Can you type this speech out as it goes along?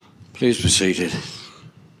Please be seated.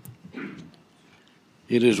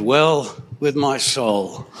 It is well with my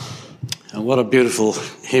soul. And what a beautiful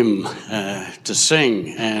hymn to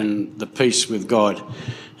sing, and the peace with God.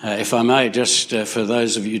 If I may, just for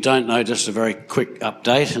those of you who don't know, just a very quick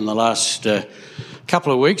update. In the last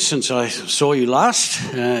couple of weeks since I saw you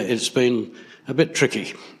last, it's been a bit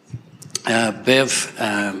tricky. Bev,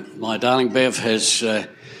 my darling Bev, has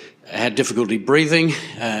had difficulty breathing.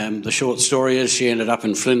 The short story is she ended up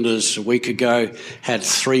in Flinders a week ago, had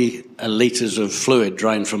 3 litres of fluid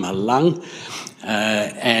drained from her lung.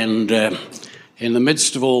 And in the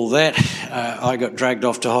midst of all that, I got dragged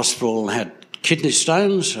off to hospital and had kidney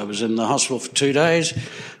stones. I was in the hospital for 2 days.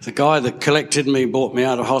 The guy that collected me, brought me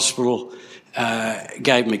out of hospital,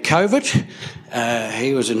 gave me COVID.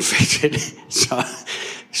 He was infected.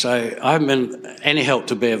 So I haven't been any help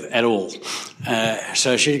to Bev at all.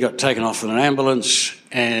 So she got taken off in an ambulance,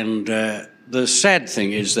 and the sad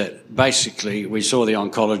thing is that basically we saw the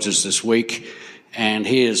oncologist this week, and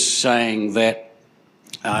he is saying that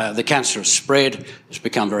the cancer has spread, it's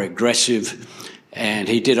become very aggressive, and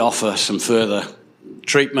he did offer some further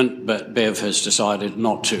treatment, but Bev has decided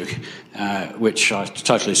not to, which I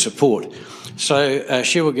totally support. So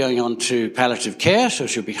she will be going on to palliative care, so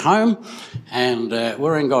she'll be home, and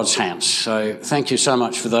we're in God's hands. So thank you so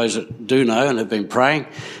much for those that do know and have been praying.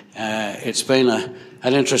 It's been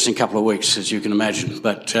an interesting couple of weeks, as you can imagine,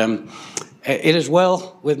 but it is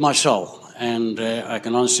well with my soul, and I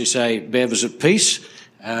can honestly say Bev is at peace,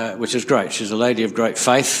 which is great. She's a lady of great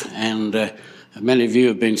faith, and many of you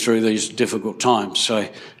have been through these difficult times, so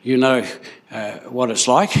you know what it's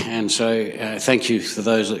like, and so thank you for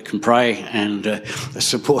those that can pray and the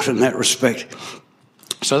support in that respect.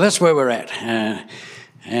 So that's where we're at,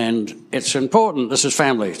 and it's important, this is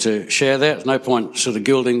family, to share that. There's no point sort of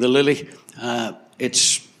gilding the lily.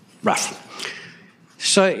 It's rough.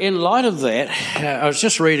 So in light of that, I was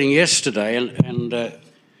just reading yesterday, and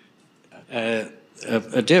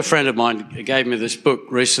a dear friend of mine gave me this book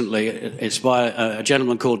recently. It's by a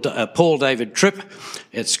gentleman called Paul David Tripp.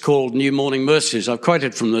 It's called New Morning Mercies. I've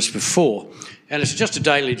quoted from this before, and it's just a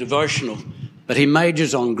daily devotional, but he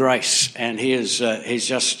majors on grace, and he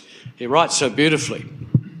writes so beautifully.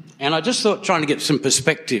 And I just thought, trying to get some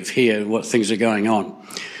perspective here, what things are going on.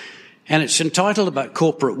 And it's entitled about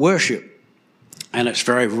corporate worship, and it's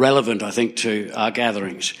very relevant, I think, to our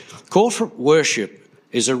gatherings. Corporate worship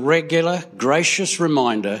is a regular, gracious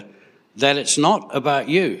reminder that it's not about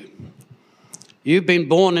you. You've been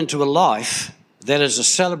born into a life that is a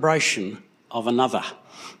celebration of another.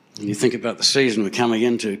 And you think about the season we're coming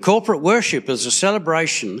into. Corporate worship is a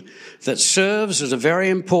celebration that serves as a very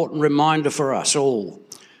important reminder for us all.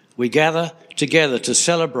 We gather together to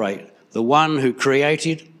celebrate the one who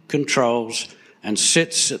created, controls, and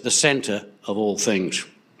sits at the centre of all things.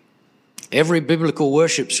 Every biblical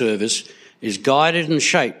worship service is guided and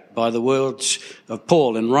shaped by the words of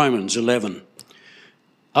Paul in Romans 11.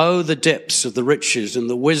 Oh, the depths of the riches and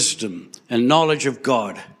the wisdom and knowledge of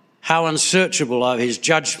God. How unsearchable are his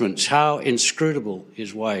judgments, how inscrutable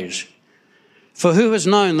his ways. For who has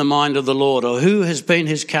known the mind of the Lord, or who has been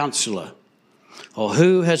his counselor, or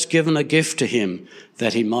who has given a gift to him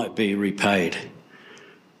that he might be repaid?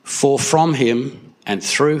 For from him and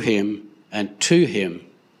through him and to him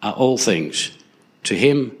are all things. To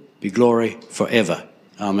him be glory forever.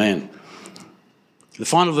 Amen. The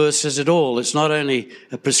final verse says it all. It's not only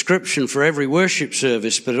a prescription for every worship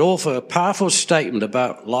service, but also a powerful statement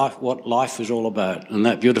about life, what life is all about. And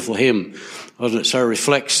that beautiful hymn, wasn't it, so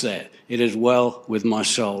reflects that. It is well with my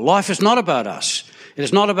soul. Life is not about us. It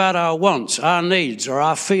is not about our wants, our needs, or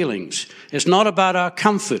our feelings. It's not about our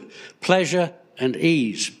comfort, pleasure, and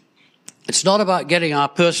ease. It's not about getting our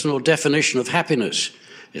personal definition of happiness.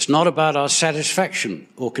 It's not about our satisfaction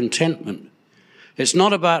or contentment. It's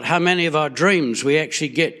not about how many of our dreams we actually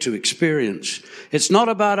get to experience. It's not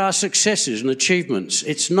about our successes and achievements.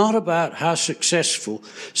 It's not about how successfully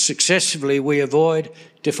we avoid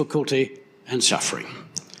difficulty and suffering.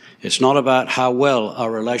 It's not about how well our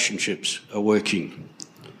relationships are working.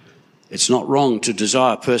 It's not wrong to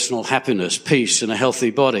desire personal happiness, peace, and a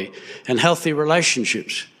healthy body, and healthy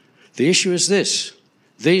relationships. The issue is this: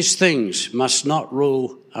 these things must not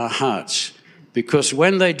rule our hearts, because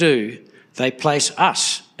when they do, they place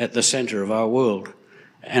us at the centre of our world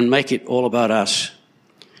and make it all about us.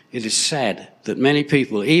 It is sad that many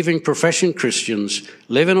people, even professing Christians,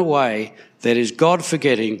 live in a way that is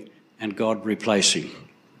God-forgetting and God-replacing.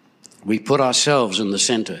 We put ourselves in the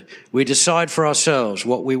centre. We decide for ourselves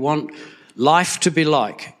what we want life to be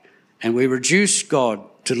like, and we reduce God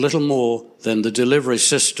to little more than the delivery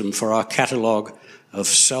system for our catalogue of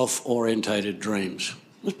self-orientated dreams.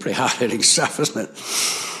 It's pretty hard-hitting stuff, isn't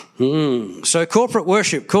it? So corporate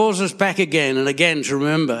worship calls us back again and again to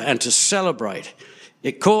remember and to celebrate.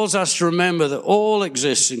 It calls us to remember that all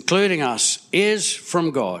exists, including us, is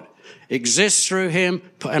from God, exists through him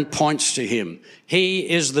and points to him. He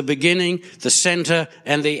is the beginning, the center,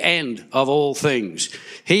 and the end of all things.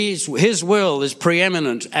 His will is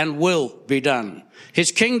preeminent and will be done.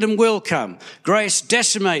 His kingdom will come. Grace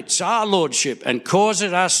decimates our lordship and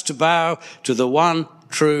causes us to bow to the one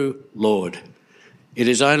true Lord. It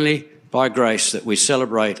is only by grace that we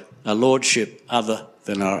celebrate a lordship other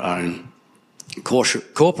than our own.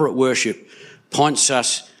 Corporate worship points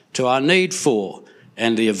us to our need for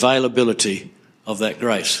and the availability of that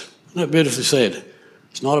grace. Isn't that beautifully said?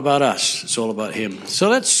 It's not about us, it's all about him. So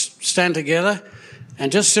let's stand together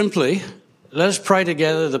and just simply let us pray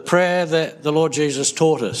together the prayer that the Lord Jesus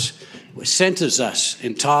taught us, which centers us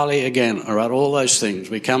entirely again around all those things.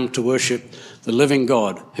 We come to worship the living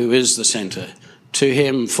God who is the center. To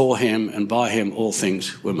him, for him, and by him all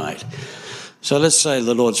things were made. So let's say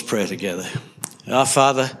the Lord's Prayer together. Our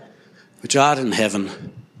Father, which art in heaven,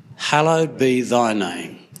 hallowed be thy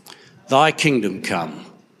name. Thy kingdom come.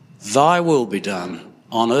 Thy will be done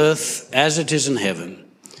on earth as it is in heaven.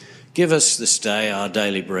 Give us this day our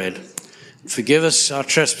daily bread. Forgive us our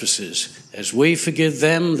trespasses as we forgive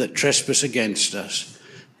them that trespass against us.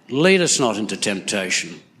 Lead us not into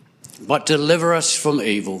temptation, but deliver us from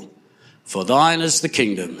evil. For thine is the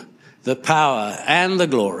kingdom, the power and the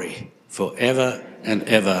glory forever and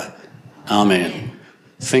ever. Amen.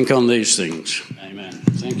 Think on these things. Amen.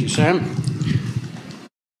 Thank you, Sam.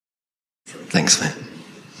 Thanks, man.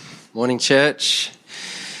 Morning, church.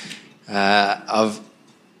 For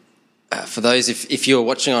those, if you're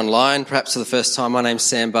watching online, perhaps for the first time, my name's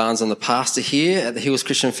Sam Barnes. I'm the pastor here at the Hills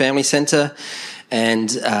Christian Family Centre, and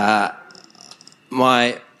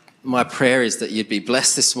my prayer is that you'd be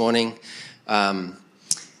blessed this morning.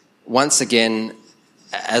 Once again,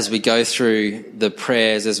 as we go through the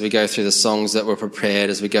prayers, as we go through the songs that were prepared,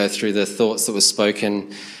 as we go through the thoughts that were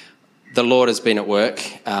spoken, the Lord has been at work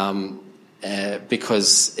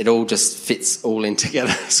because it all just fits all in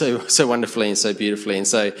together so wonderfully and so beautifully. And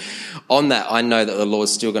so on that, I know that the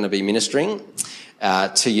Lord's still going to be ministering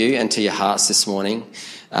to you and to your hearts this morning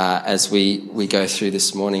as we go through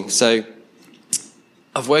this morning. So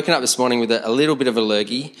I've woken up this morning with a little bit of a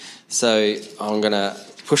lurgy, so I'm going to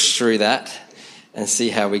push through that and see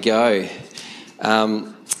how we go.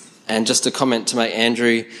 And just a comment to make,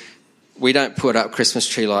 Andrew, we don't put up Christmas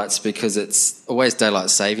tree lights because it's always daylight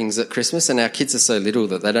savings at Christmas, and our kids are so little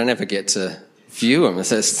that they don't ever get to view them.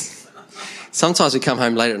 So sometimes we come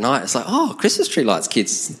home late at night, it's like, oh, Christmas tree lights,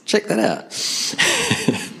 kids, check that out.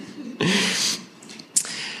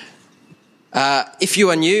 If you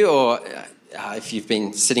are new or if you've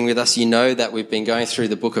been sitting with us, you know that we've been going through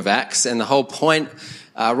the book of Acts, and the whole point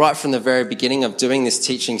right from the very beginning of doing this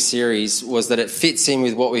teaching series was that it fits in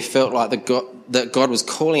with what we felt like that God was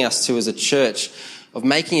calling us to as a church, of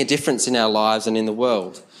making a difference in our lives and in the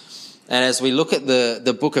world. And as we look at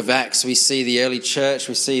the book of Acts, we see the early church,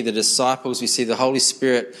 we see the disciples, we see the Holy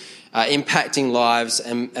Spirit impacting lives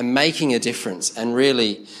and making a difference, and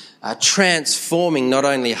really transforming not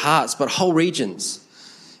only hearts but whole regions.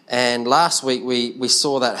 And last week we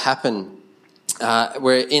saw that happen.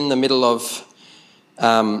 We're in the middle of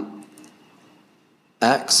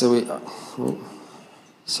Acts. So we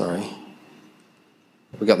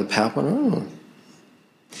got the PowerPoint. Oh.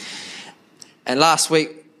 And last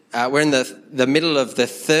week we're in the middle of the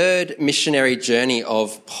third missionary journey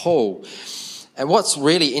of Paul. And what's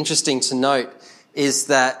really interesting to note is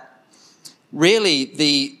that really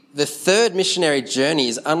the third missionary journey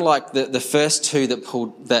is unlike the first two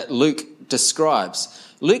that Luke describes.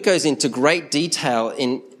 Luke goes into great detail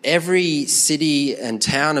in every city and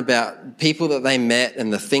town about people that they met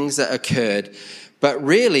and the things that occurred. But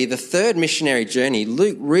really, the third missionary journey,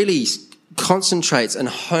 Luke really concentrates and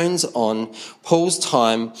hones on Paul's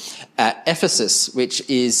time at Ephesus, which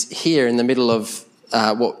is here in the middle of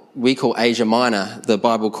what we call Asia Minor, the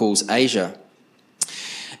Bible calls Asia.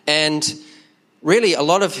 And really, a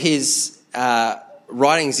lot of his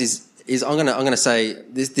writings is I'm gonna say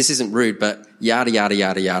this isn't rude, but yada yada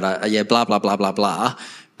yada yada, yeah, blah blah blah blah blah,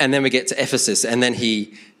 and then we get to Ephesus, and then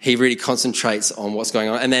he really concentrates on what's going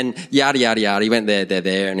on, and then yada yada yada. He went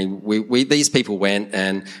there, and we these people went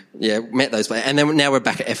and met those, and then now we're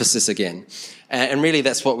back at Ephesus again, and really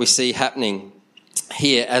that's what we see happening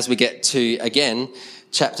here as we get to again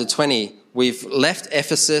chapter 20. We've left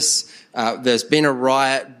Ephesus. There's been a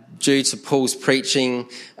riot. due to Paul's preaching,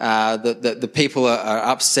 the people are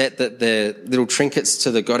upset that their little trinkets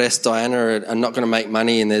to the goddess Diana are not going to make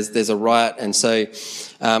money, and there's a riot. And so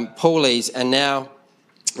Paul leaves, and now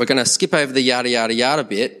we're going to skip over the yada, yada, yada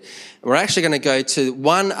bit. We're actually going to go to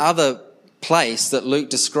one other place that Luke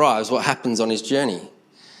describes what happens on his journey.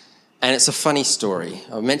 And it's a funny story.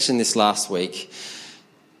 I mentioned this last week.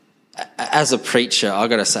 As a preacher, I've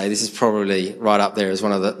got to say, this is probably right up there as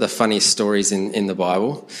one of the funniest stories in the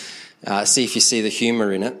Bible. See if you see the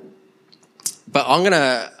humour in it. But I'm going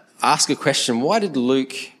to ask a question. Why did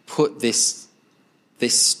Luke put this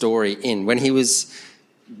story in when he was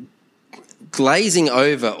glazing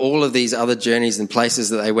over all of these other journeys and places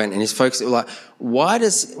that they went, and his folks were like, why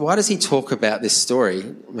does he talk about this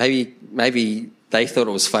story? Maybe they thought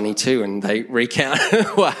it was funny too, and they recount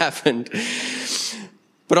what happened.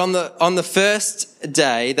 But on the first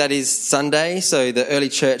day, that is Sunday, so the early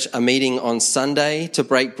church are meeting on Sunday to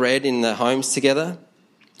break bread in the homes together.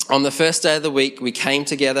 On the first day of the week, we came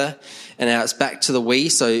together, and now it's back to the we,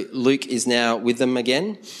 so Luke is now with them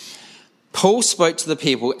again. Paul spoke to the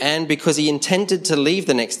people, and because he intended to leave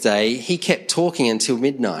the next day, he kept talking until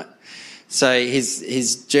midnight. So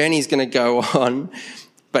his journey is going to go on,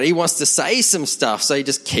 but he wants to say some stuff, so he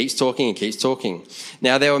just keeps talking and keeps talking.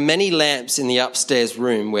 Now, there were many lamps in the upstairs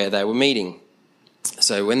room where they were meeting.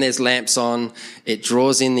 So when there's lamps on, it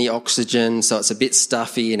draws in the oxygen, so it's a bit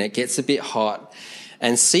stuffy and it gets a bit hot.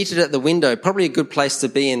 And seated at the window, probably a good place to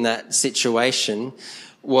be in that situation,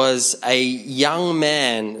 was a young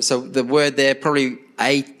man. So the word there, probably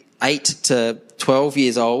 8 to 12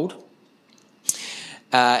 years old,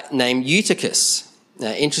 named Eutychus.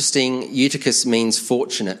 Now, interesting, Eutychus means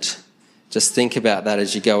fortunate. Just think about that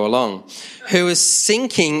as you go along. Who was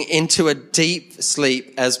sinking into a deep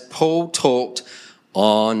sleep as Paul talked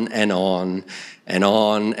on and on and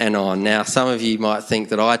on and on. Now, some of you might think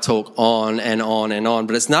that I talk on and on and on,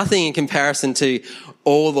 but it's nothing in comparison to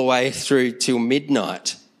all the way through till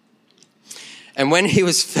midnight. And when he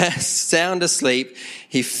was fast sound asleep,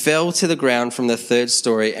 he fell to the ground from the third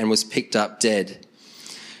story and was picked up dead.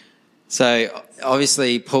 So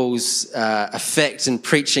obviously Paul's effect and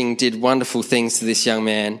preaching did wonderful things to this young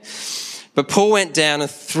man. But Paul went down and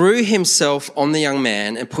threw himself on the young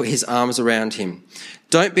man and put his arms around him.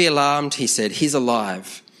 "Don't be alarmed," he said, "he's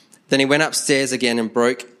alive." Then he went upstairs again and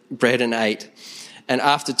broke bread and ate. And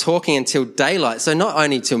after talking until daylight, so not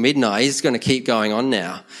only till midnight, he's going to keep going on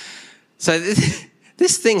now. So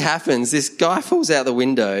this thing happens. This guy falls out the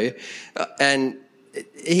window and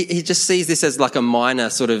he just sees this as like a minor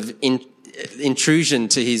sort of intrusion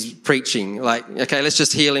to his preaching. Like, okay, let's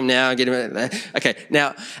just heal him now and get him. Okay,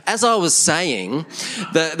 now, as I was saying,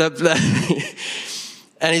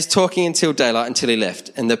 and he's talking until daylight, until he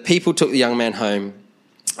left. And the people took the young man home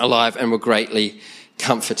alive and were greatly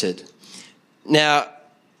comforted. Now,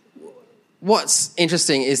 what's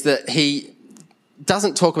interesting is that he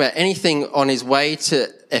doesn't talk about anything on his way to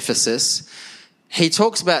Ephesus. He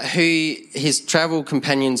talks about who his travel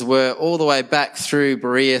companions were all the way back through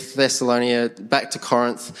Berea, Thessalonica, back to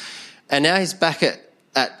Corinth. And now he's back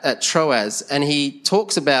at Troas. And he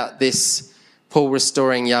talks about this Paul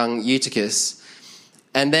restoring young Eutychus.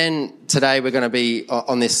 And then today we're going to be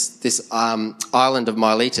on this island of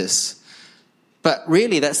Miletus. But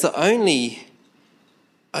really that's the only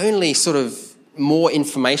sort of more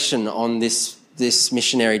information on this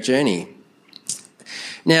missionary journey.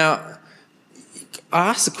 Now, I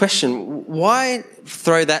asked the question, why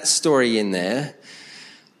throw that story in there?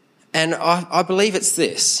 And I believe it's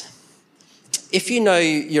this. If you know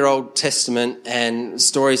your Old Testament and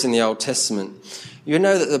stories in the Old Testament, you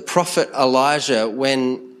know that the prophet Elijah,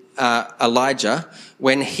 when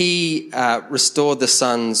he restored the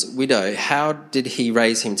son's widow, how did he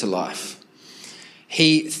raise him to life?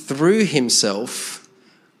 He threw himself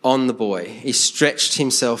on the boy. He stretched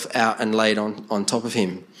himself out and laid on top of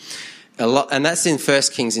him. And that's in 1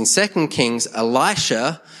 Kings. In 2 Kings,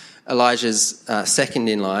 Elijah's second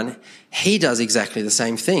in line, he does exactly the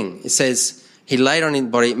same thing. It says he laid on his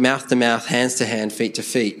body, mouth to mouth, hands to hand, feet to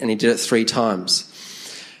feet, and he did it 3 times.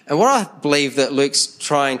 And what I believe that Luke's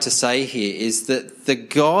trying to say here is that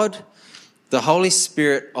the Holy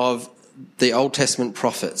Spirit of the Old Testament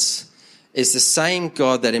prophets is the same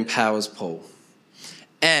God that empowers Paul.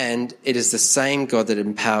 And it is the same God that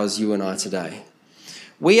empowers you and I today.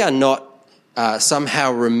 We are not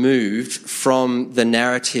somehow removed from the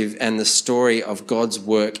narrative and the story of God's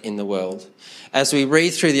work in the world. As we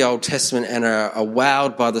read through the Old Testament and are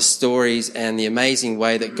wowed by the stories and the amazing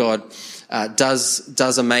way that God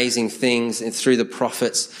does amazing things through the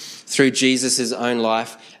prophets, through Jesus' own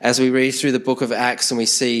life, as we read through the book of Acts and we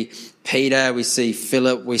see Peter, we see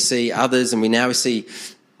Philip, we see others, and we see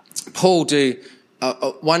Paul do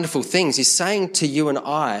wonderful things. He's saying to you and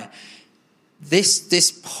I,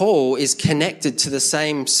 this Paul is connected to the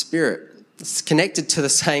same Spirit. It's connected to the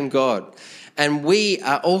same God. And we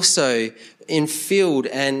are also infilled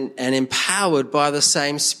and empowered by the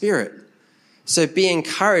same Spirit. So be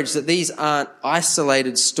encouraged that these aren't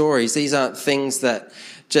isolated stories. These aren't things that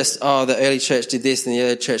just, the early church did this and the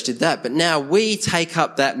early church did that. But now we take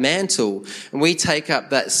up that mantle and we take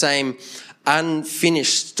up that same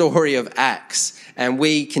unfinished story of Acts, and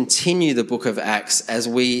we continue the book of Acts as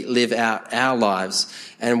we live out our lives,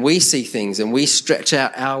 and we see things and we stretch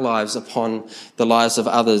out our lives upon the lives of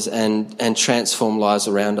others and transform lives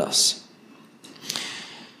around us.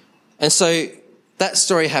 And so that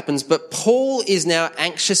story happens, but Paul is now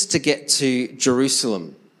anxious to get to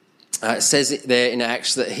Jerusalem. It says there in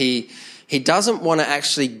Acts that he doesn't want to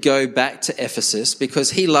actually go back to Ephesus because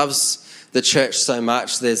he loves the church so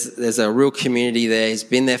much. There's a real community there. He's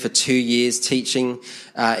been there for 2 years teaching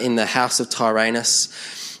in the house of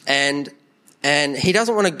Tyrannus. And he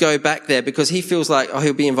doesn't want to go back there because he feels like,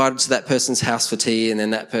 he'll be invited to that person's house for tea and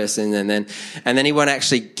then that person and then he won't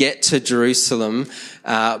actually get to Jerusalem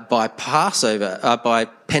by Passover, by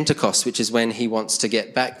Pentecost, which is when he wants to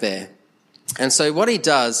get back there. And so what he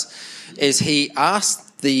does is he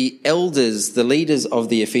asks the elders, the leaders of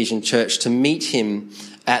the Ephesian church, to meet him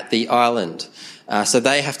at the island. So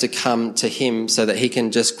they have to come to him so that he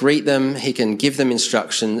can just greet them, he can give them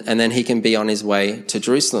instruction, and then he can be on his way to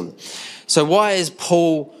Jerusalem. So why is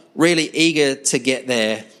Paul really eager to get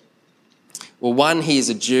there? Well, one, he is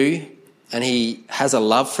a Jew and he has a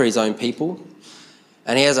love for his own people,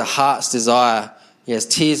 and he has a heart's desire. He has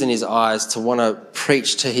tears in his eyes to want to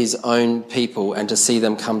preach to his own people and to see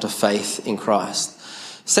them come to faith in Christ.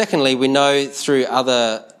 Secondly, we know through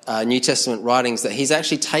other New Testament writings that he's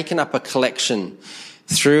actually taken up a collection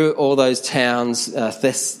through all those towns,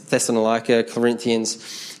 Thessalonica,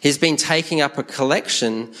 Corinthians. He's been taking up a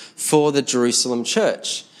collection for the Jerusalem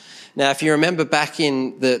church. Now, if you remember back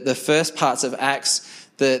in the first parts of Acts,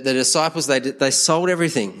 the disciples, they sold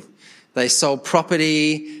everything. They sold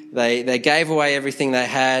property, they gave away everything they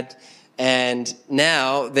had, and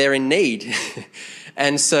now they're in need.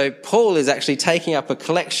 And so Paul is actually taking up a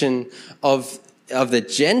collection of the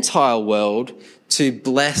Gentile world to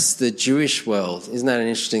bless the Jewish world. Isn't that an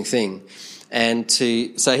interesting thing?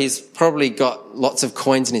 So he's probably got lots of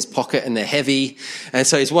coins in his pocket and they're heavy, and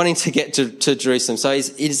so he's wanting to get to Jerusalem. So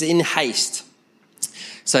he's in haste.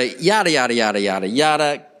 So yada, yada, yada, yada,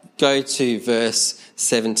 yada. Go to verse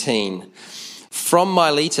 17. From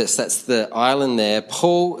Miletus, that's the island there,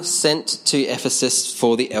 Paul sent to Ephesus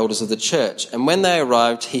for the elders of the church. And when they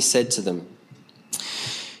arrived, he said to them.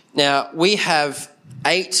 Now, we have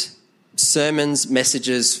 8 sermons,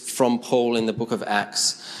 messages from Paul in the book of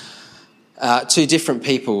Acts to different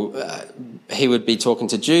people. He would be talking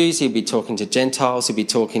to Jews, he'd be talking to Gentiles, he'd be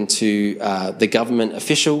talking to the government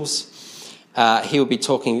officials. He would be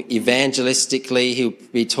talking evangelistically, he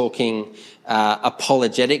would be talking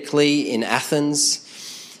apologetically in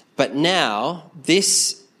Athens. But now,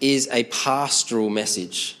 this is a pastoral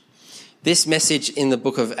message. This message in the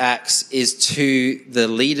book of Acts is to the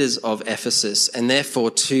leaders of Ephesus and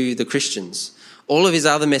therefore to the Christians. All of his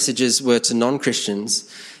other messages were to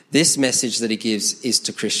non-Christians. This message that he gives is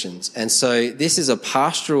to Christians. And so this is a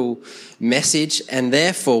pastoral message, and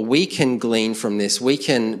therefore we can glean from this. We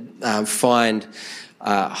can find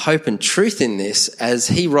hope and truth in this. As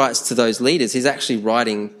he writes to those leaders, he's actually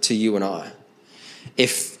writing to you and I.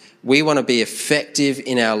 If we want to be effective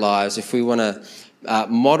in our lives, if we want to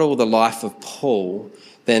model the life of Paul,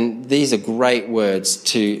 then these are great words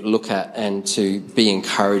to look at and to be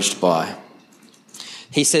encouraged by.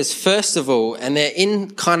 He says, first of all, and they're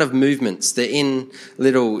in kind of movements, they're in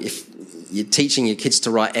little, if you're teaching your kids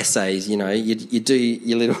to write essays, you do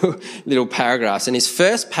your little paragraphs. In his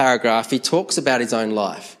first paragraph, he talks about his own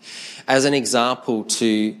life as an example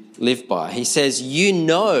to live by. He says, you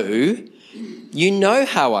know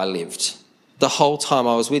how I lived the whole time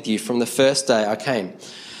I was with you from the first day I came.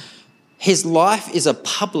 His life is a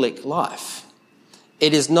public life.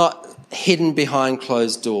 It is not hidden behind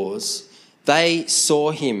closed doors. They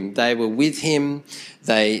saw him, they were with him,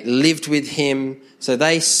 they lived with him, so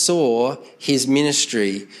they saw his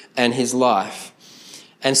ministry and his life.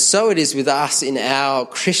 And so it is with us in our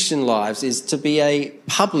Christian lives, is to be a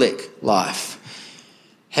public life.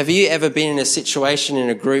 Have you ever been in a situation in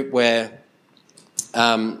a group where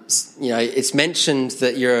it's mentioned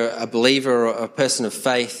that you're a believer or a person of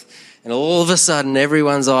faith, and all of a sudden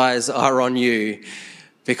everyone's eyes are on you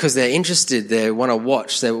because they're interested, they want to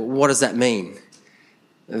watch. What does that mean?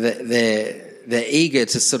 they're eager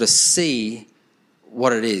to sort of see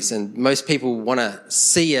what it is. And most people want to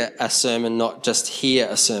see a sermon, not just hear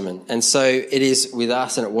a sermon. And so it is with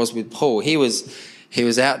us, and it was with Paul. He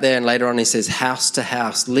was out there, and later on he says house to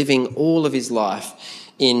house, living all of his life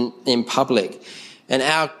in public. And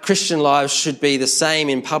our Christian lives should be the same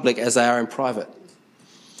in public as they are in private.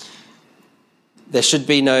 There should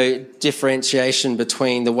be no differentiation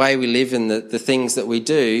between the way we live and the things that we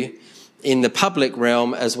do in the public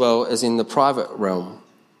realm as well as in the private realm.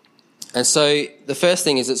 And so the first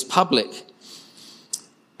thing is it's public.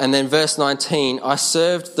 And then verse 19, I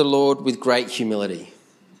served the Lord with great humility.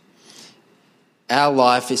 Our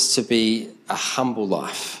life is to be a humble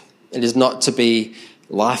life. It is not to be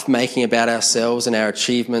life-making about ourselves and our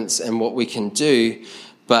achievements and what we can do,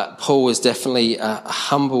 but Paul was definitely a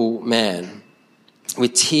humble man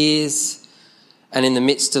with tears and in the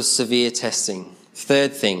midst of severe testing.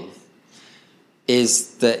 Third thing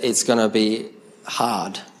is that it's going to be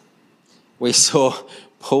hard. We saw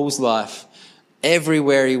Paul's life.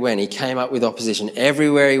 Everywhere he went, he came up with opposition.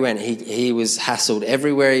 Everywhere he went, he was hassled.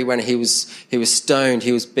 Everywhere he went, he was stoned,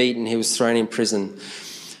 he was beaten, he was thrown in prison.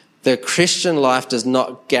 The Christian life does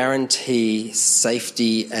not guarantee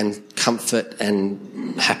safety and comfort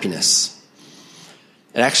and happiness.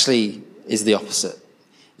 It actually is the opposite.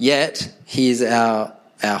 Yet, he is our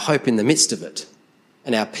hope in the midst of it,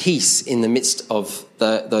 and our peace in the midst of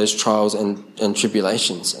those trials and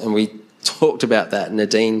tribulations. And we talked about that.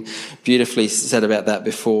 Nadine beautifully said about that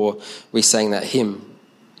before we sang that hymn.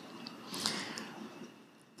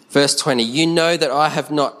 Verse 20, you know that I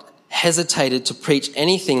have not hesitated to preach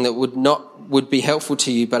anything that would be helpful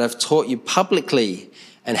to you, but I've taught you publicly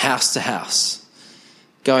and house to house,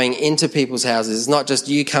 going into people's houses. It's not just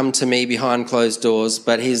you come to me behind closed doors,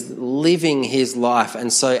 but he's living his life.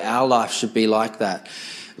 And so our life should be like that,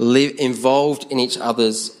 involved in each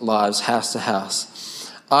other's lives, house to house.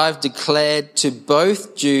 I've declared to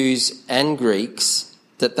both Jews and Greeks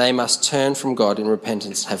that they must turn from God in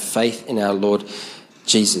repentance, have faith in our Lord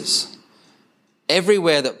Jesus.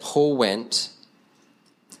 Everywhere that Paul went,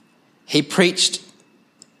 he preached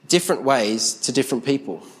different ways to different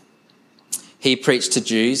people. He preached to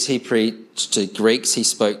Jews, he preached to Greeks, he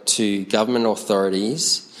spoke to government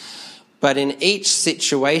authorities. But in each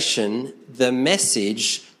situation, the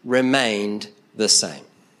message remained the same.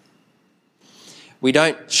 We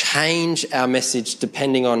don't change our message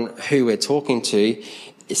depending on who we're talking to.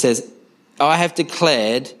 It says, I have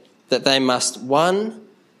declared that they must, 1,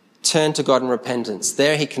 turn to God in repentance.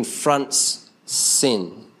 There he confronts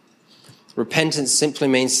sin. Repentance simply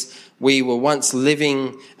means we were once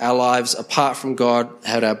living our lives apart from God,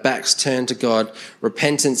 had our backs turned to God.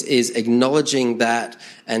 Repentance is acknowledging that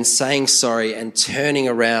and saying sorry and turning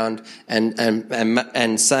around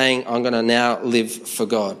and saying, I'm going to now live for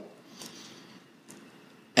God.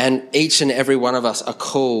 And each and every one of us are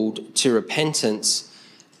called to repentance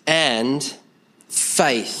and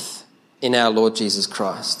faith in our Lord Jesus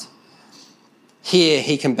Christ. Here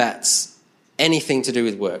he combats anything to do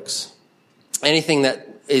with works, anything that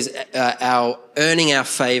is our earning our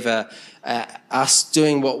favour, us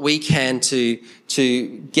doing what we can to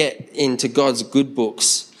get into God's good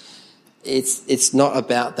books. It's not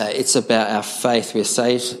about that. It's about our faith. We're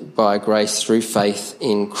saved by grace through faith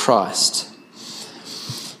in Christ.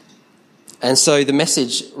 And so the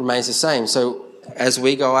message remains the same. So as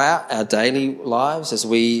we go out, our daily lives, as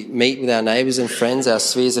we meet with our neighbours and friends, our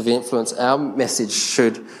spheres of influence, our message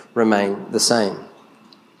should remain the same.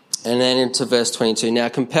 And then into verse 22. Now,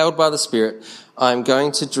 compelled by the Spirit, I am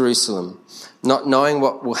going to Jerusalem, not knowing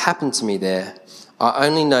what will happen to me there. I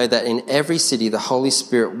only know that in every city the Holy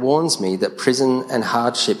Spirit warns me that prison and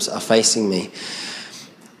hardships are facing me.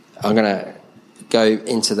 I'm going to go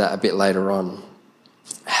into that a bit later on.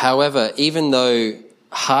 However, even though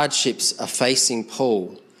hardships are facing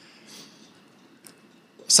Paul,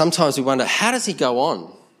 sometimes we wonder, how does he go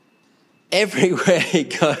on? Everywhere he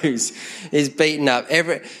goes is beaten up.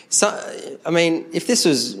 If this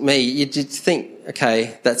was me, you'd think,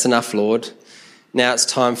 okay, that's enough, Lord. Now it's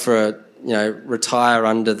time for retire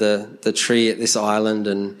under the tree at this island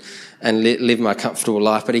and live my comfortable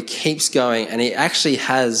life. But he keeps going, and he actually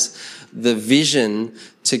has the vision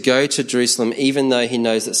to go to Jerusalem, even though he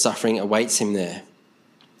knows that suffering awaits him there.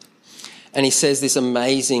 And he says this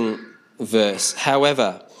amazing verse,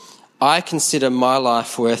 however, I consider my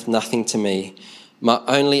life worth nothing to me. My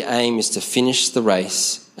only aim is to finish the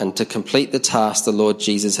race and to complete the task the Lord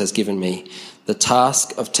Jesus has given me, the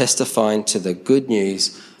task of testifying to the good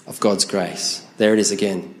news of God's grace. There it is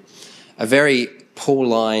again. A very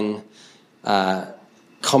Pauline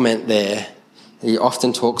comment there. He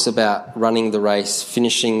often talks about running the race,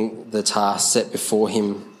 finishing the task set before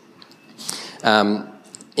him.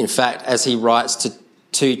 In fact, as he writes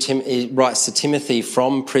to Timothy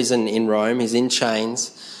from prison in Rome, he's in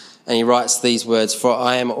chains, and he writes these words, "For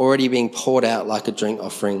I am already being poured out like a drink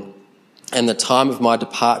offering, and the time of my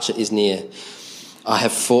departure is near. I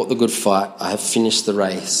have fought the good fight, I have finished the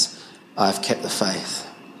race, I have kept the faith."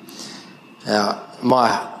 Now, my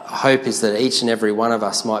hope is that each and every one of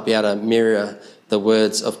us might be able to mirror the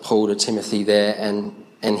words of Paul to Timothy there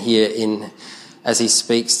and here as he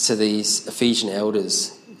speaks to these Ephesian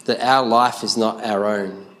elders, that our life is not our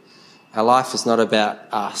own. Our life is not about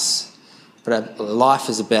us, but our life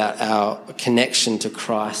is about our connection to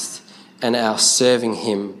Christ and our serving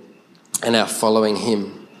him and our following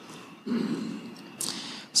him.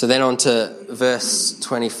 So then on to verse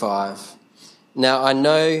 25. "Now I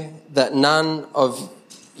know that none of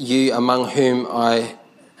you among whom I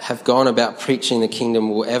have gone about preaching the kingdom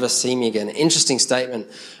will ever see me again." Interesting statement.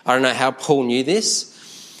 I don't know how Paul knew this,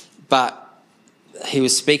 but he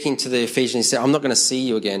was speaking to the Ephesians. He said, "I'm not going to see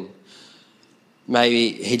you again."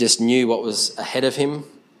 Maybe he just knew what was ahead of him.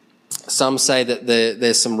 Some say that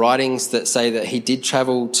there's some writings that say that he did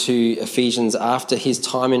travel to Ephesians after his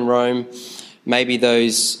time in Rome. Maybe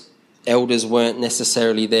those elders weren't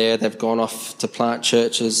necessarily there. They've gone off to plant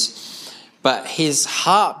churches. But his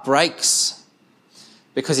heart breaks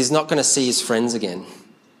because he's not going to see his friends again.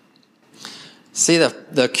 See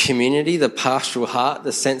the community, the pastoral heart,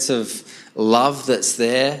 the sense of love that's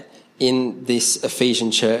there in this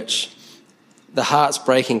Ephesian church. The heart's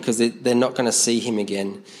breaking because they're not going to see him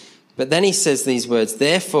again. But then he says these words,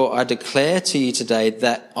 "Therefore I declare to you today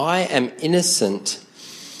that I am innocent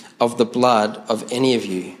of the blood of any of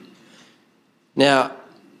you." Now,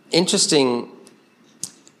 interesting,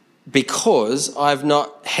 because I've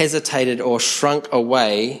not hesitated or shrunk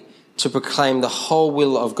away to proclaim the whole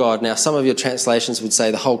will of God. Now, some of your translations would say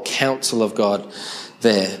the whole counsel of God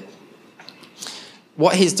there.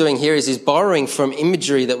 What he's doing here is he's borrowing from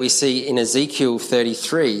imagery that we see in Ezekiel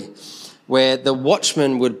 33, where the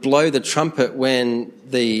watchman would blow the trumpet when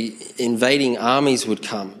the invading armies would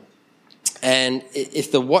come. And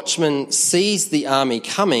if the watchman sees the army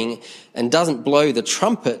coming and doesn't blow the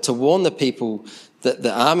trumpet to warn the people that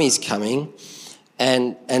the army's coming,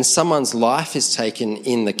 and someone's life is taken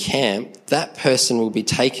in the camp, that person will be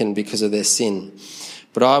taken because of their sin.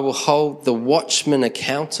 But I will hold the watchmen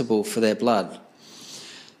accountable for their blood.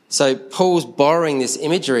 So Paul's borrowing this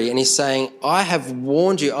imagery and he's saying, I have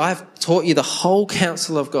warned you, I have taught you the whole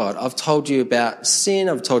counsel of God. I've told you about sin,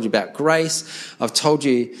 I've told you about grace, I've told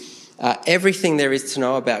you everything there is to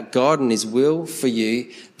know about God and his will for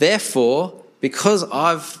you. Therefore, because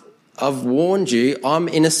I've warned you, I'm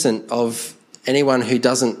innocent of anyone who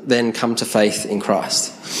doesn't then come to faith in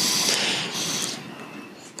Christ.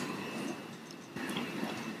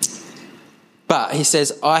 But he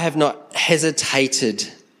says, I have not hesitated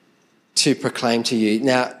to proclaim to you.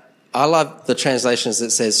 Now, I love the translations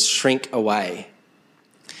that says shrink away.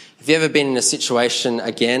 Have you ever been in a situation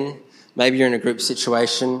again, maybe you're in a group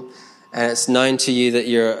situation and it's known to you that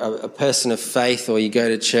you're a person of faith, or you go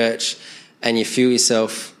to church and you feel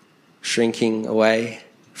yourself shrinking away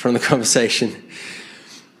from the conversation?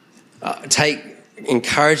 Take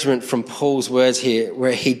encouragement from Paul's words here,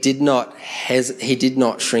 where he did not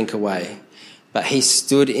shrink away, but he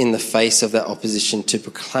stood in the face of that opposition to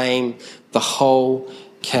proclaim the whole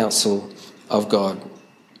counsel of God.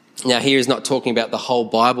 Now, here he's not talking about the whole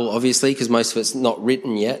Bible, obviously, because most of it's not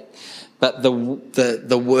written yet, but the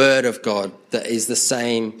word of God that is the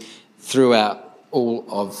same throughout all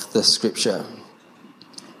of the scripture.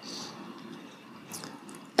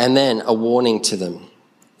 And then a warning to them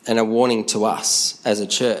and a warning to us as a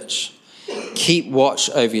church. Keep watch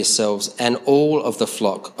over yourselves and all of the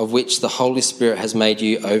flock of which the Holy Spirit has made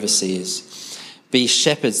you overseers. Be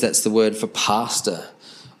shepherds, that's the word for pastor,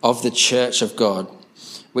 of the church of God,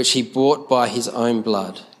 which he bought by his own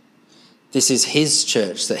blood. This is his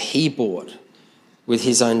church that he bought with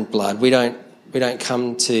his own blood. We don't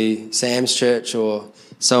come to Sam's church or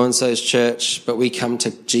so-and-so's church, but we come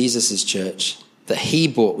to Jesus' church that he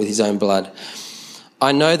bought with his own blood.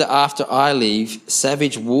 I know that after I leave,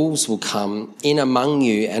 savage wolves will come in among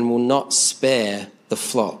you and will not spare the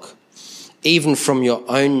flock. Even from your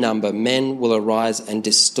own number, men will arise and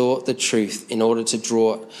distort the truth in order to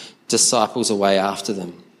draw disciples away after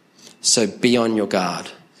them. So be on your guard.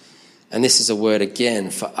 And this is a word again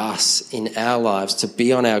for us in our lives, to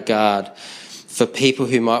be on our guard for people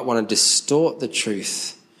who might want to distort the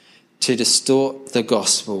truth, to distort the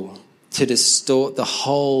gospel, to distort the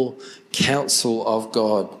whole counsel of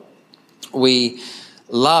God. We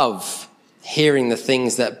love hearing the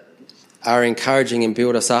things that are encouraging and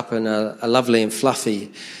build us up and are lovely and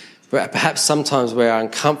fluffy. But perhaps sometimes we're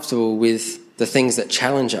uncomfortable with the things that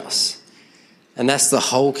challenge us. And that's the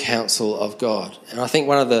whole counsel of God. And I think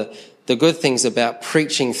one of the good things about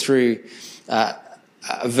preaching through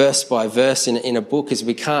verse by verse in a book is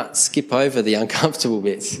we can't skip over the uncomfortable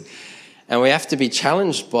bits. And we have to be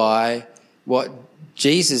challenged by what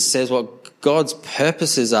Jesus says, what God's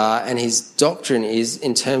purposes are and his doctrine is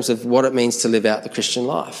in terms of what it means to live out the Christian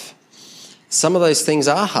life. Some of those things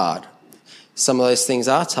are hard. Some of those things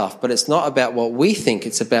are tough, but it's not about what we think,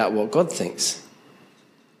 it's about what God thinks.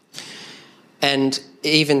 And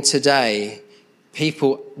even today,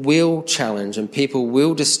 people will challenge and people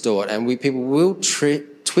will distort and people will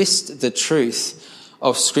twist the truth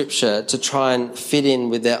of Scripture to try and fit in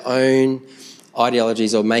with their own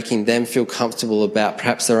ideologies or making them feel comfortable about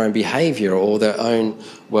perhaps their own behaviour or their own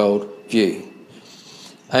world view.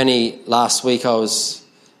 Only last week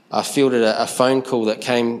I fielded a phone call that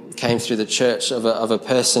came through the church of a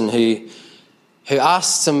person who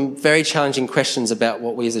asked some very challenging questions about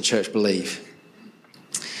what we as a church believe.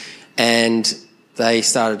 And they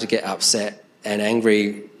started to get upset and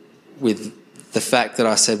angry with the fact that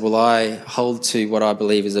I said, well, I hold to what I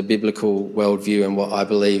believe is a biblical worldview and what I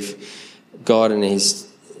believe God in his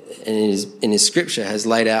Scripture has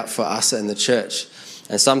laid out for us and the church.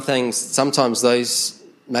 And sometimes those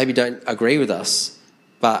maybe don't agree with us,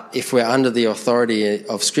 but if we're under the authority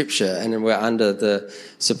of Scripture and we're under the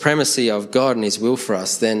supremacy of God and his will for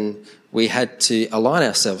us, then we had to align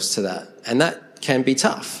ourselves to that. And that can be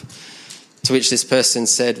tough. To which this person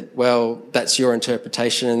said, well, that's your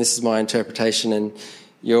interpretation and this is my interpretation and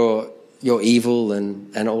you're evil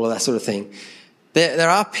and all of that sort of thing. There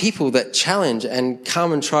are people that challenge and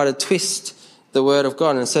come and try to twist the word of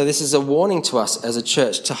God. And so this is a warning to us as a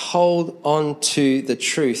church to hold on to the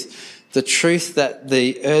truth that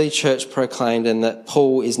the early church proclaimed and that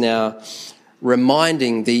Paul is now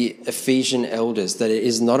reminding the Ephesian elders that it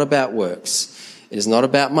is not about works. It is not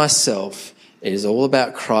about myself. It is all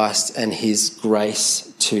about Christ and his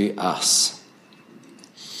grace to us.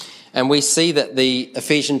 And we see that the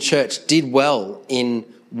Ephesian church did well in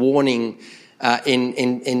warning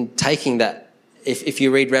in taking that. If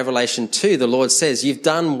you read Revelation 2, the Lord says, you've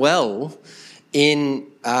done well in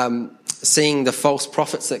seeing the false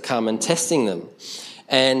prophets that come and testing them.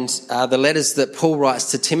 And the letters that Paul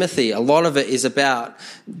writes to Timothy, a lot of it is about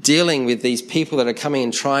dealing with these people that are coming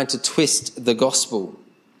and trying to twist the gospel.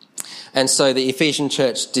 And so the Ephesian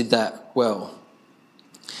church did that well.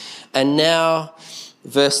 And now,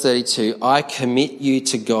 verse 32, I commit you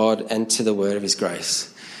to God and to the word of his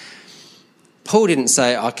grace. Paul didn't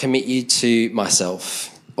say, I commit you to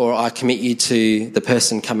myself, or I commit you to the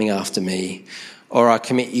person coming after me, or I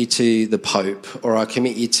commit you to the Pope, or I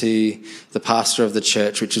commit you to the pastor of the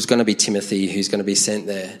church, which was going to be Timothy, who's going to be sent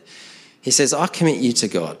there. He says, I commit you to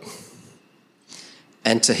God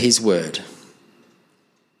and to his word.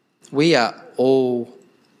 We are all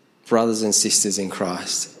brothers and sisters in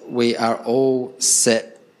Christ. We are all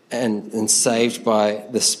set and saved by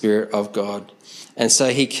the Spirit of God. And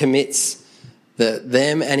so he commits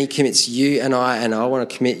them and he commits you and I want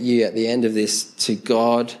to commit you at the end of this to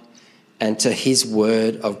God and to his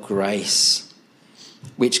word of grace,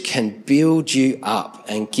 which can build you up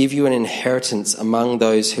and give you an inheritance among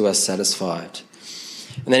those who are satisfied.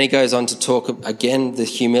 And then he goes on to talk again, the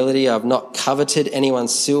humility. I've not coveted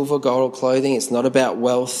anyone's silver, gold or clothing. It's not about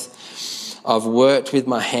wealth. I've worked with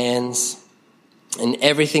my hands. In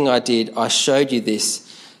everything I did, I showed you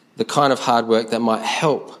this, the kind of hard work that might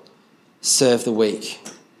help serve the weak.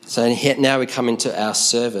 So now we come into our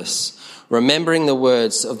service, remembering the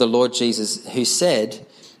words of the Lord Jesus, who said,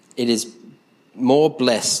 it is more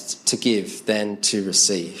blessed to give than to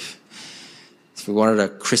receive. If we wanted a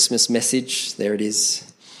Christmas message, there it is.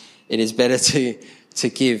 It is better to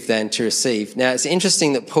give than to receive. Now, it's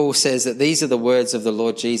interesting that Paul says that these are the words of the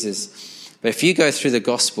Lord Jesus. But if you go through the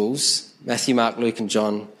Gospels, Matthew, Mark, Luke and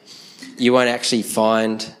John, you won't actually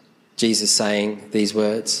find Jesus saying these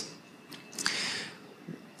words.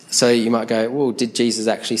 So you might go, well, did Jesus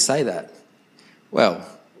actually say that? Well,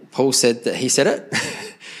 Paul said that he said it.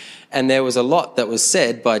 And there was a lot that was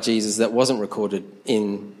said by Jesus that wasn't recorded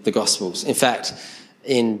in the Gospels. In fact,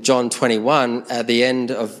 in John 21, at the end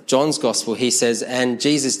of John's Gospel, he says, and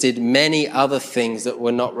Jesus did many other things that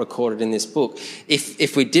were not recorded in this book.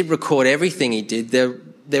 If we did record everything he did,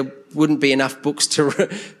 there wouldn't be enough books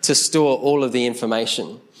to store all of the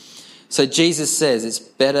information. So Jesus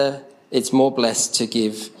says it's more blessed to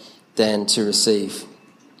give than to receive.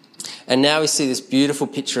 And now we see this beautiful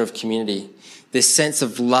picture of community. this sense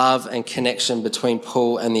of love and connection between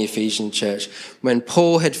Paul and the Ephesian church. When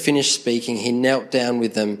Paul had finished speaking, he knelt down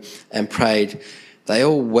with them and prayed. They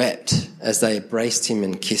all wept as they embraced him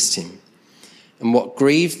and kissed him. And what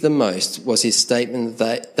grieved the most was his statement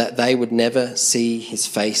that they would never see his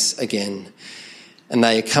face again. And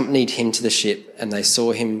they accompanied him to the ship, and they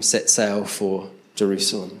saw him set sail for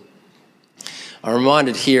Jerusalem. I'm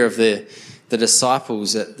reminded here of the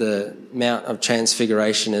disciples at the Mount of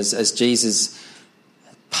Transfiguration as Jesus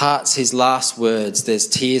parts his last words. There's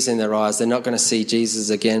tears in their eyes. They're not going to see Jesus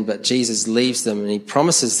again, but Jesus leaves them and he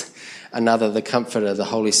promises the Comforter, the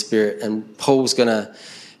Holy Spirit. And Paul's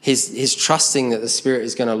he's trusting that the Spirit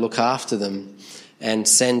is going to look after them and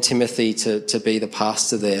send Timothy to be the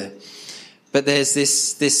pastor there. But there's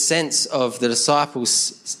this sense of the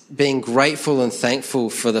disciples being grateful and thankful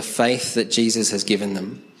for the faith that Jesus has given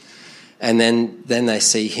them. And then they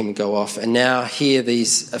see him go off. And now here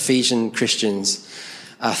these Ephesian Christians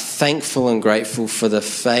are thankful and grateful for the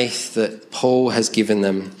faith that Paul has given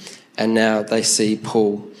them. And now they see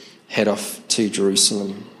Paul head off to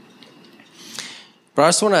Jerusalem. But I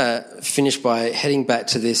just want to finish by heading back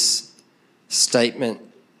to this statement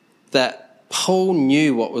that Paul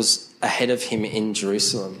knew what was ahead of him in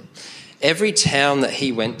Jerusalem. Every town that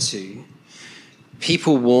he went to,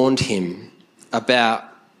 people warned him about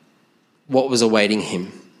what was awaiting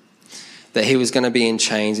him, that he was going to be in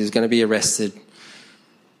chains, he was going to be arrested,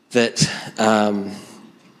 that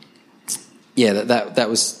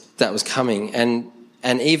was coming.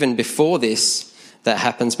 And even before this, that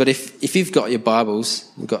happens. But if you've got your Bibles,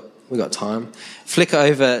 we've got time, flick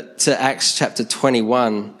over to Acts chapter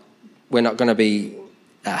 21. We're not going to be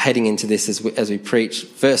heading into this as we preach.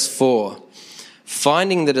 Verse 4,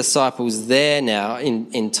 finding the disciples there now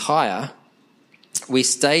in Tyre, we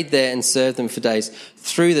stayed there and served them for days.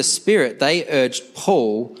 Through the Spirit, they urged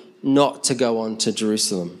Paul not to go on to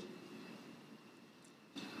Jerusalem.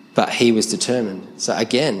 But he was determined. So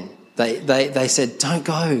again, they said, don't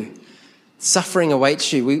go. Suffering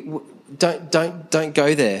awaits you. We don't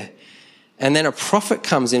go there. And then a prophet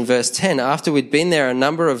comes in verse 10. After we'd been there a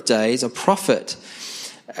number of days, a prophet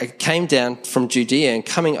came down from Judea, and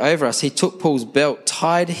coming over us, he took Paul's belt,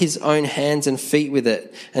 tied his own hands and feet with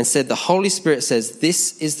it, and said, the Holy Spirit says,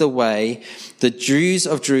 this is the way the Jews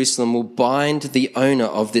of Jerusalem will bind the owner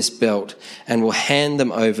of this belt and will hand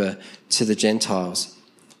them over to the Gentiles.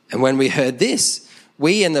 And when we heard this,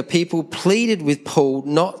 we and the people pleaded with Paul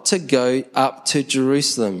not to go up to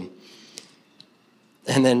Jerusalem.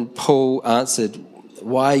 And then Paul answered,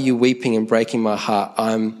 why are you weeping and breaking my heart?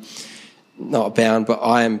 I'm not bound, but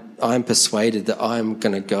I am persuaded that I am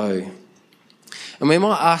going to go. And we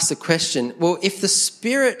might ask the question, well, if the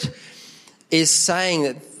Spirit is saying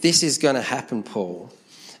that this is going to happen, Paul,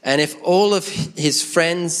 and if all of his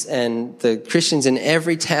friends and the Christians in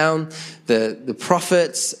every town, the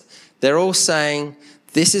prophets, they're all saying,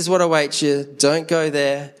 this is what awaits you, don't go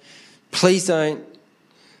there, please don't,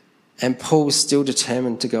 and Paul's still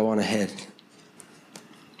determined to go on ahead.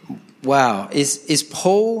 Wow, is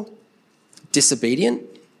Paul disobedient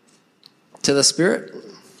to the Spirit?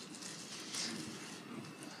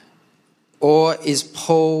 Or is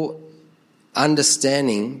Paul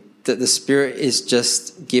understanding that the Spirit is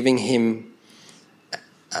just giving him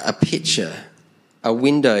a picture, a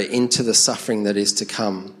window into the suffering that is to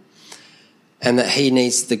come, and that he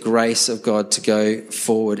needs the grace of God to go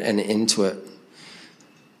forward and into it?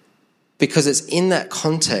 Because it's in that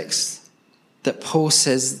context that Paul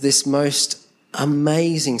says this most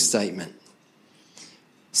amazing statement.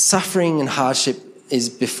 Suffering and hardship is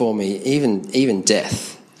before me, even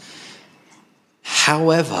death.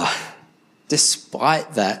 However,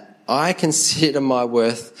 despite that, I consider my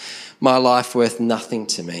life worth nothing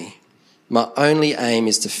to me. My only aim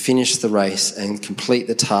is to finish the race and complete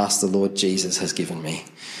the task the Lord Jesus has given me.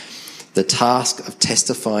 The task of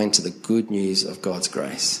testifying to the good news of God's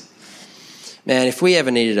grace. Man, if we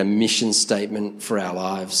ever needed a mission statement for our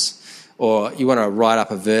lives, or you want to write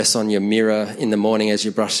up a verse on your mirror in the morning as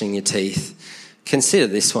you're brushing your teeth, consider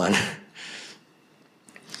this one.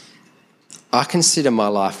 I consider my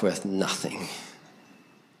life worth nothing.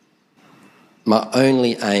 My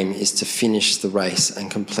only aim is to finish the race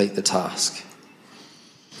and complete the task.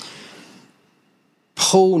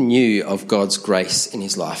 Paul knew of God's grace in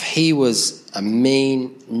his life. He was a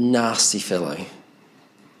mean, nasty fellow,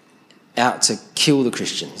 out to kill the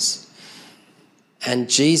Christians. And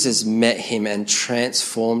Jesus met him and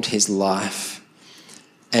transformed his life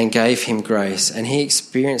and gave him grace. And he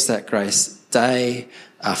experienced that grace day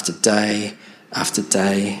after day after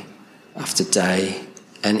day after day.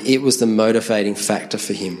 And it was the motivating factor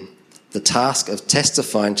for him the task of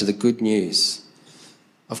testifying to the good news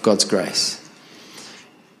of God's grace.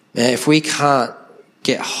 Now, if we can't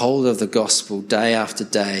get hold of the gospel day after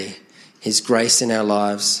day, his grace in our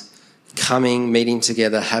lives, coming, meeting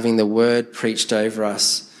together, having the word preached over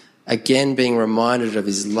us, again being reminded of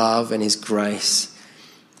his love and his grace,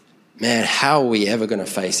 man, how are we ever going to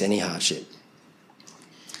face any hardship?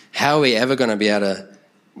 How are we ever going to be able to,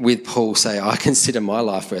 with Paul, say, I consider my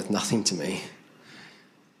life worth nothing to me,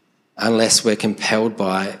 unless we're compelled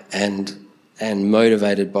by and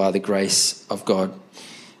motivated by the grace of God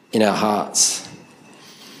in our hearts?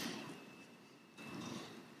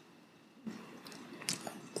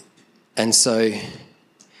 And so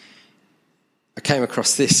I came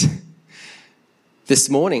across this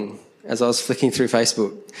morning as I was flicking through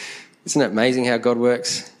Facebook. Isn't it amazing how God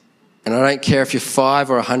works? And I don't care if you're 5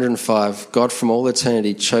 or 105, God from all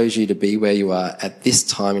eternity chose you to be where you are at this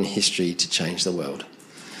time in history to change the world.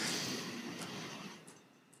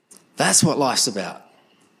 That's what life's about.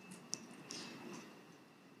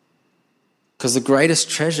 Because the greatest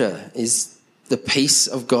treasure is the peace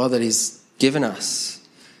of God that he's given us.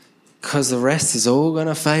 Because the rest is all going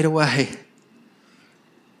to fade away.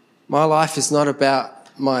 My life is not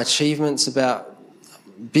about my achievements, about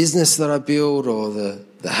business that I build or the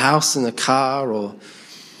house and the car or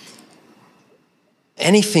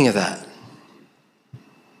anything of that.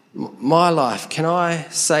 My life, can I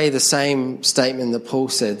say the same statement that Paul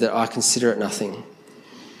said, that I consider it nothing,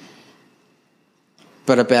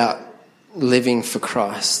 but about living for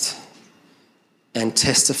Christ and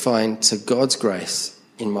testifying to God's grace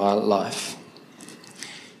in my life?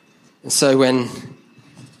 And so when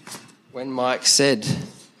Mike said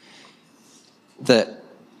that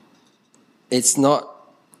it's not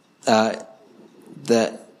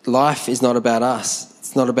that life is not about us,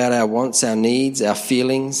 it's not about our wants, our needs, our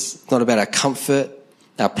feelings, it's not about our comfort,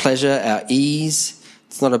 our pleasure, our ease,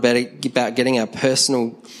 it's not about getting our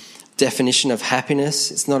personal definition of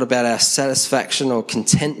happiness, it's not about our satisfaction or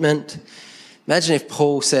contentment. Imagine if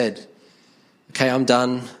Paul said, okay, I'm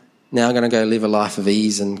done. Now I'm going to go live a life of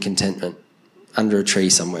ease and contentment under a tree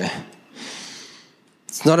somewhere.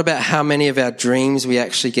 It's not about how many of our dreams we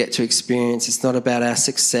actually get to experience. It's not about our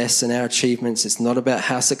success and our achievements. It's not about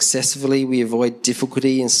how successfully we avoid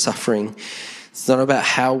difficulty and suffering. It's not about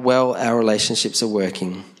how well our relationships are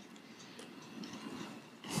working.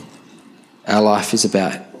 Our life is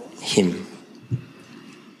about him.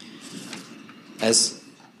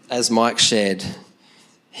 As Mike shared,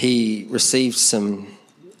 he received some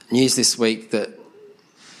news this week that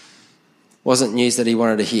wasn't news that he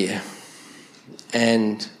wanted to hear.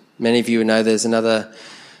 And many of you know there's another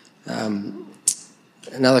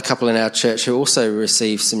couple in our church who also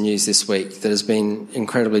received some news this week that has been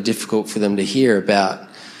incredibly difficult for them to hear about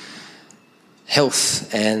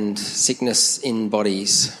health and sickness in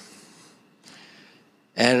bodies.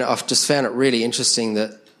 And I've just found it really interesting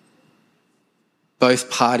that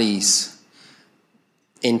both parties,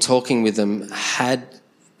 in talking with them, had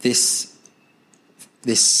this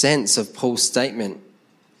sense of Paul's statement.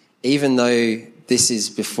 Even though this is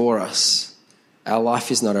before us, our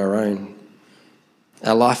life is not our own.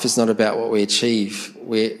 Our life is not about what we achieve.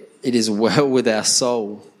 It is well with our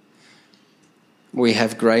soul. We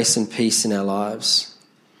have grace and peace in our lives.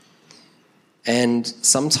 And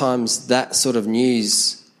sometimes that sort of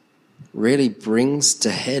news really brings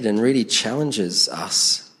to head and really challenges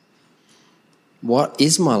us. What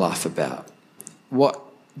is my life about? What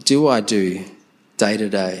do I do day to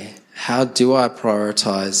day? How do I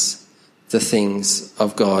prioritise the things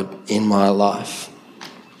of God in my life?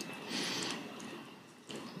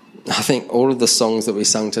 I think all of the songs that we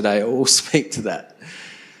sung today all speak to that.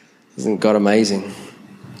 Isn't God amazing?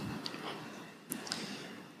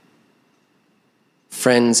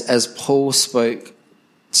 Friends, as Paul spoke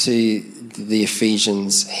to the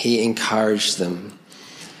Ephesians, he encouraged them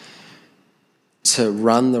to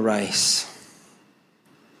run the race,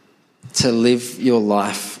 to live your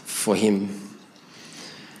life for him,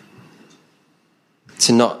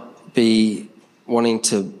 to not be wanting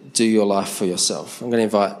to do your life for yourself. I'm going to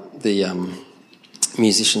invite the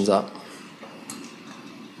musicians up.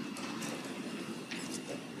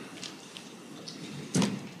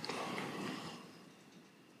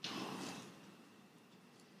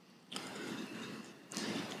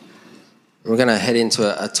 We're going to head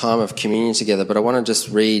into a time of communion together, but I want to just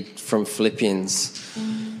read from Philippians.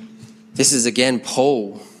 This is again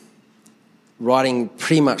Paul writing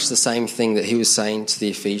pretty much the same thing that he was saying to the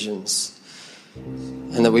Ephesians,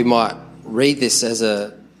 and that we might read this as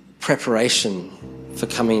a preparation for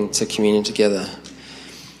coming to communion together.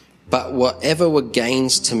 But whatever were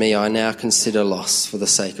gains to me, I now consider loss for the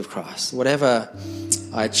sake of Christ. Whatever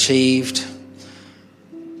I achieved,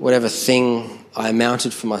 whatever thing I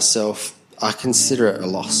amounted for myself, I consider it a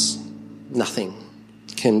loss. Nothing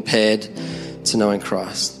compared to knowing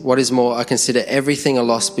Christ. What is more, I consider everything a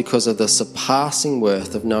loss because of the surpassing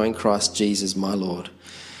worth of knowing Christ Jesus, my Lord,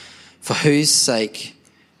 for whose sake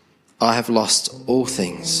I have lost all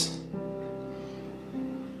things.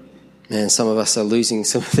 Man, some of us are losing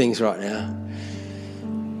some things right now.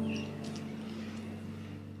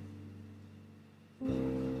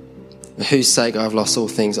 For whose sake I have lost all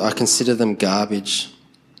things, I consider them garbage,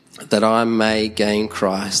 that I may gain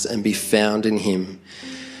Christ and be found in him,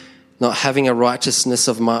 not having a righteousness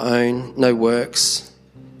of my own, no works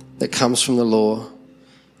that comes from the law,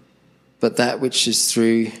 but that which is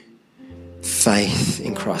through faith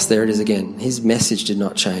in Christ. There it is again. His message did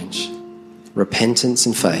not change. Repentance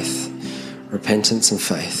and faith. Repentance and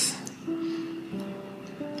faith.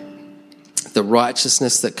 The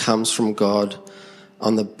righteousness that comes from God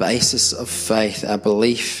on the basis of faith, our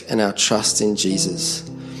belief and our trust in Jesus.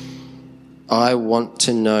 I want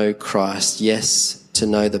to know Christ, yes, to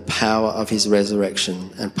know the power of his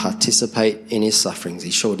resurrection and participate in his sufferings.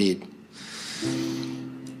 He sure did.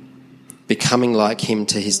 Becoming like him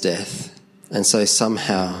to his death. And so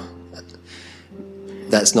somehow,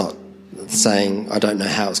 that's not saying I don't know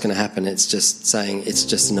how it's going to happen. It's just saying it's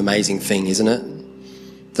just an amazing thing, isn't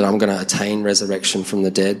it? That I'm going to attain resurrection from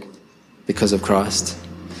the dead because of Christ.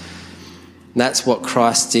 And that's what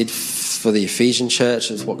Christ did for the Ephesian church.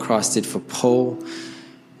 It's what Christ did for Paul.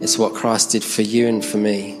 It's what Christ did for you and for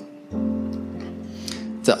me.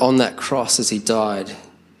 That on that cross as he died,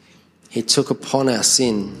 he took upon our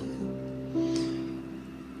sin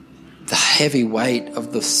the heavy weight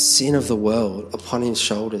of the sin of the world upon his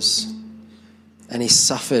shoulders. And he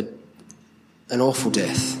suffered an awful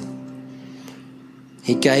death.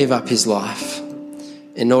 He gave up his life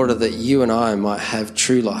in order that you and I might have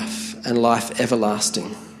true life and life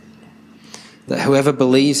everlasting. That whoever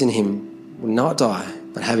believes in him will not die,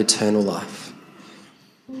 but have eternal life.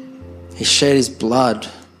 He shed his blood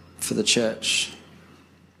for the church,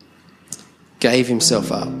 gave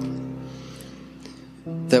himself up,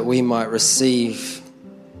 that we might receive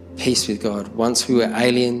peace with God. Once we were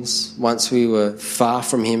aliens, once we were far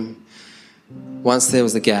from him, once there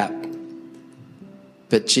was a gap.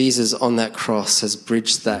 But Jesus on that cross has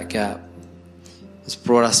bridged that gap, has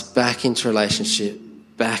brought us back into relationship,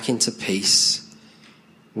 back into peace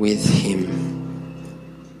with him.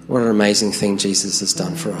 What an amazing thing Jesus has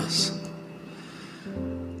done for us.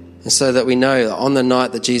 And so that we know that on the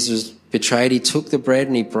night that Jesus was betrayed, he took the bread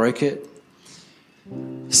and he broke it.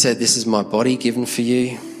 He said, "This is my body given for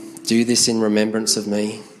you. Do this in remembrance of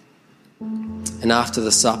me." And after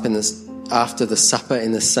the supper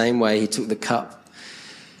in the same way, he took the cup.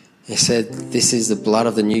 He said, "This is the blood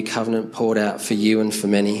of the new covenant poured out for you and for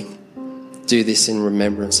many. Do this in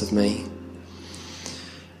remembrance of me.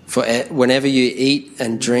 For whenever you eat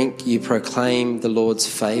and drink, you proclaim the Lord's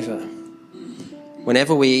favour."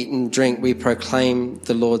 Whenever we eat and drink, we proclaim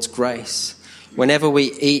the Lord's grace. Whenever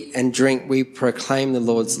we eat and drink, we proclaim the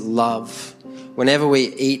Lord's love. Whenever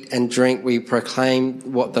we eat and drink, we proclaim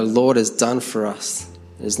what the Lord has done for us.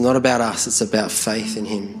 It's not about us, it's about faith in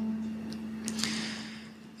him.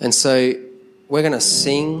 And so we're going to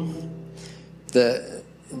sing the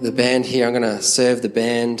band here. I'm going to serve the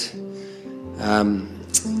band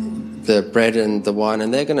the bread and the wine,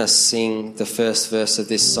 and they're going to sing the first verse of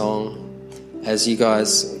this song. As you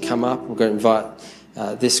guys come up, we're going to invite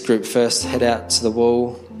this group first, head out to the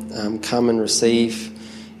wall, come and receive,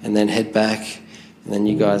 and then head back. And then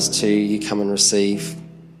you guys too, you come and receive.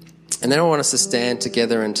 And then I want us to stand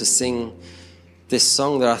together and to sing this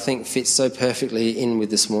song that I think fits so perfectly in with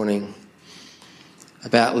this morning,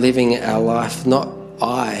 about living our life, not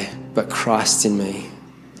I, but Christ in me.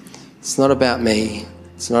 It's not about me.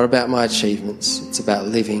 It's not about my achievements. It's about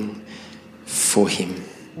living for him.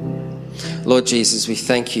 Lord Jesus, we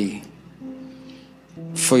thank you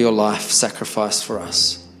for your life sacrificed for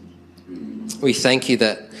us. We thank you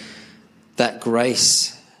that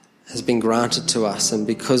grace has been granted to us, and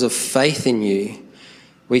because of faith in you,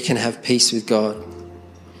 we can have peace with God.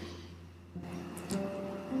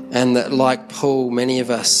 And that, like Paul, many of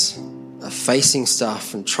us are facing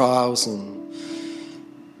stuff and trials,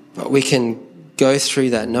 but we can go through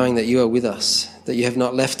that knowing that you are with us, that you have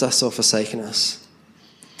not left us or forsaken us.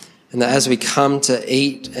 And that as we come to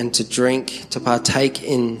eat and to drink, to partake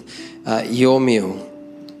in your meal,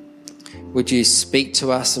 would you speak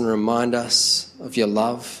to us and remind us of your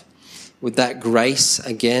love? Would that grace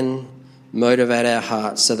again motivate our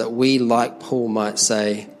hearts so that we, like Paul, might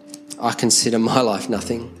say, I consider my life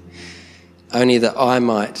nothing, only that I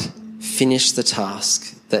might finish the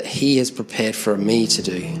task that he has prepared for me to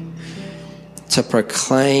do, to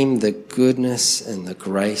proclaim the goodness and the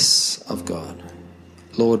grace of God.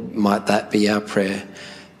 Lord, might that be our prayer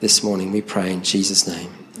this morning. We pray in Jesus'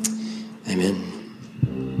 name. Amen.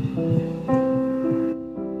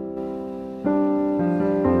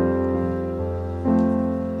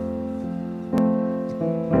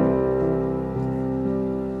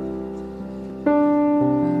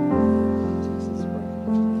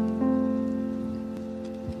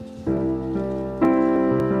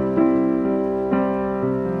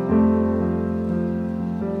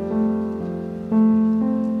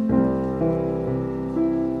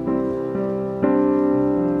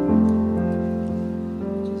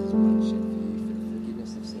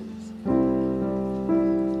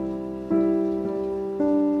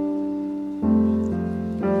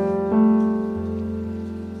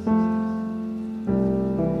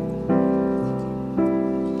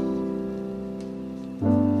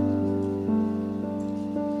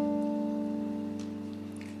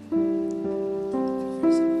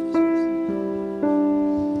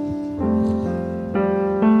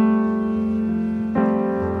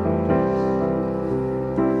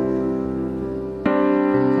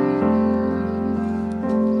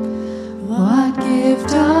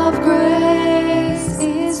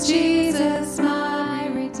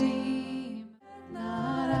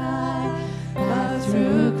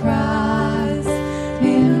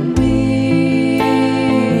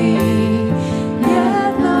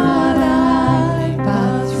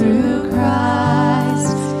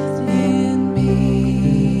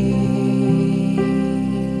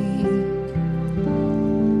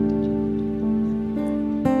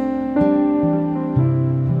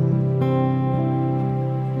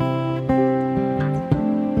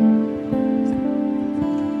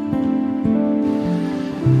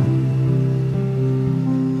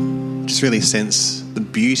 Really sense the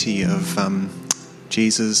beauty of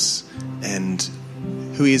Jesus and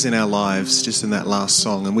who he is in our lives just in that last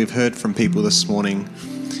song. And we've heard from people this morning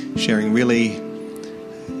sharing really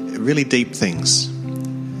deep things,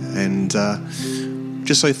 and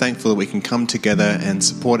just so thankful that we can come together and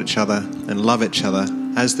support each other and love each other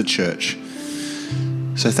as the church.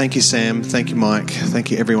 So thank you, Sam. Thank you, Mike.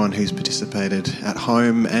 Thank you, everyone who's participated at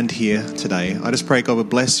home and here today. I just pray God will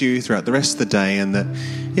bless you throughout the rest of the day, and that,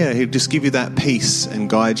 he'll just give you that peace and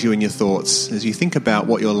guide you in your thoughts as you think about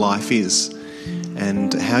what your life is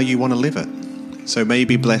and how you want to live it. So may you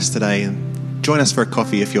be blessed today, and join us for a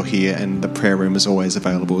coffee if you're here, and the prayer room is always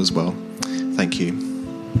available as well. Thank you.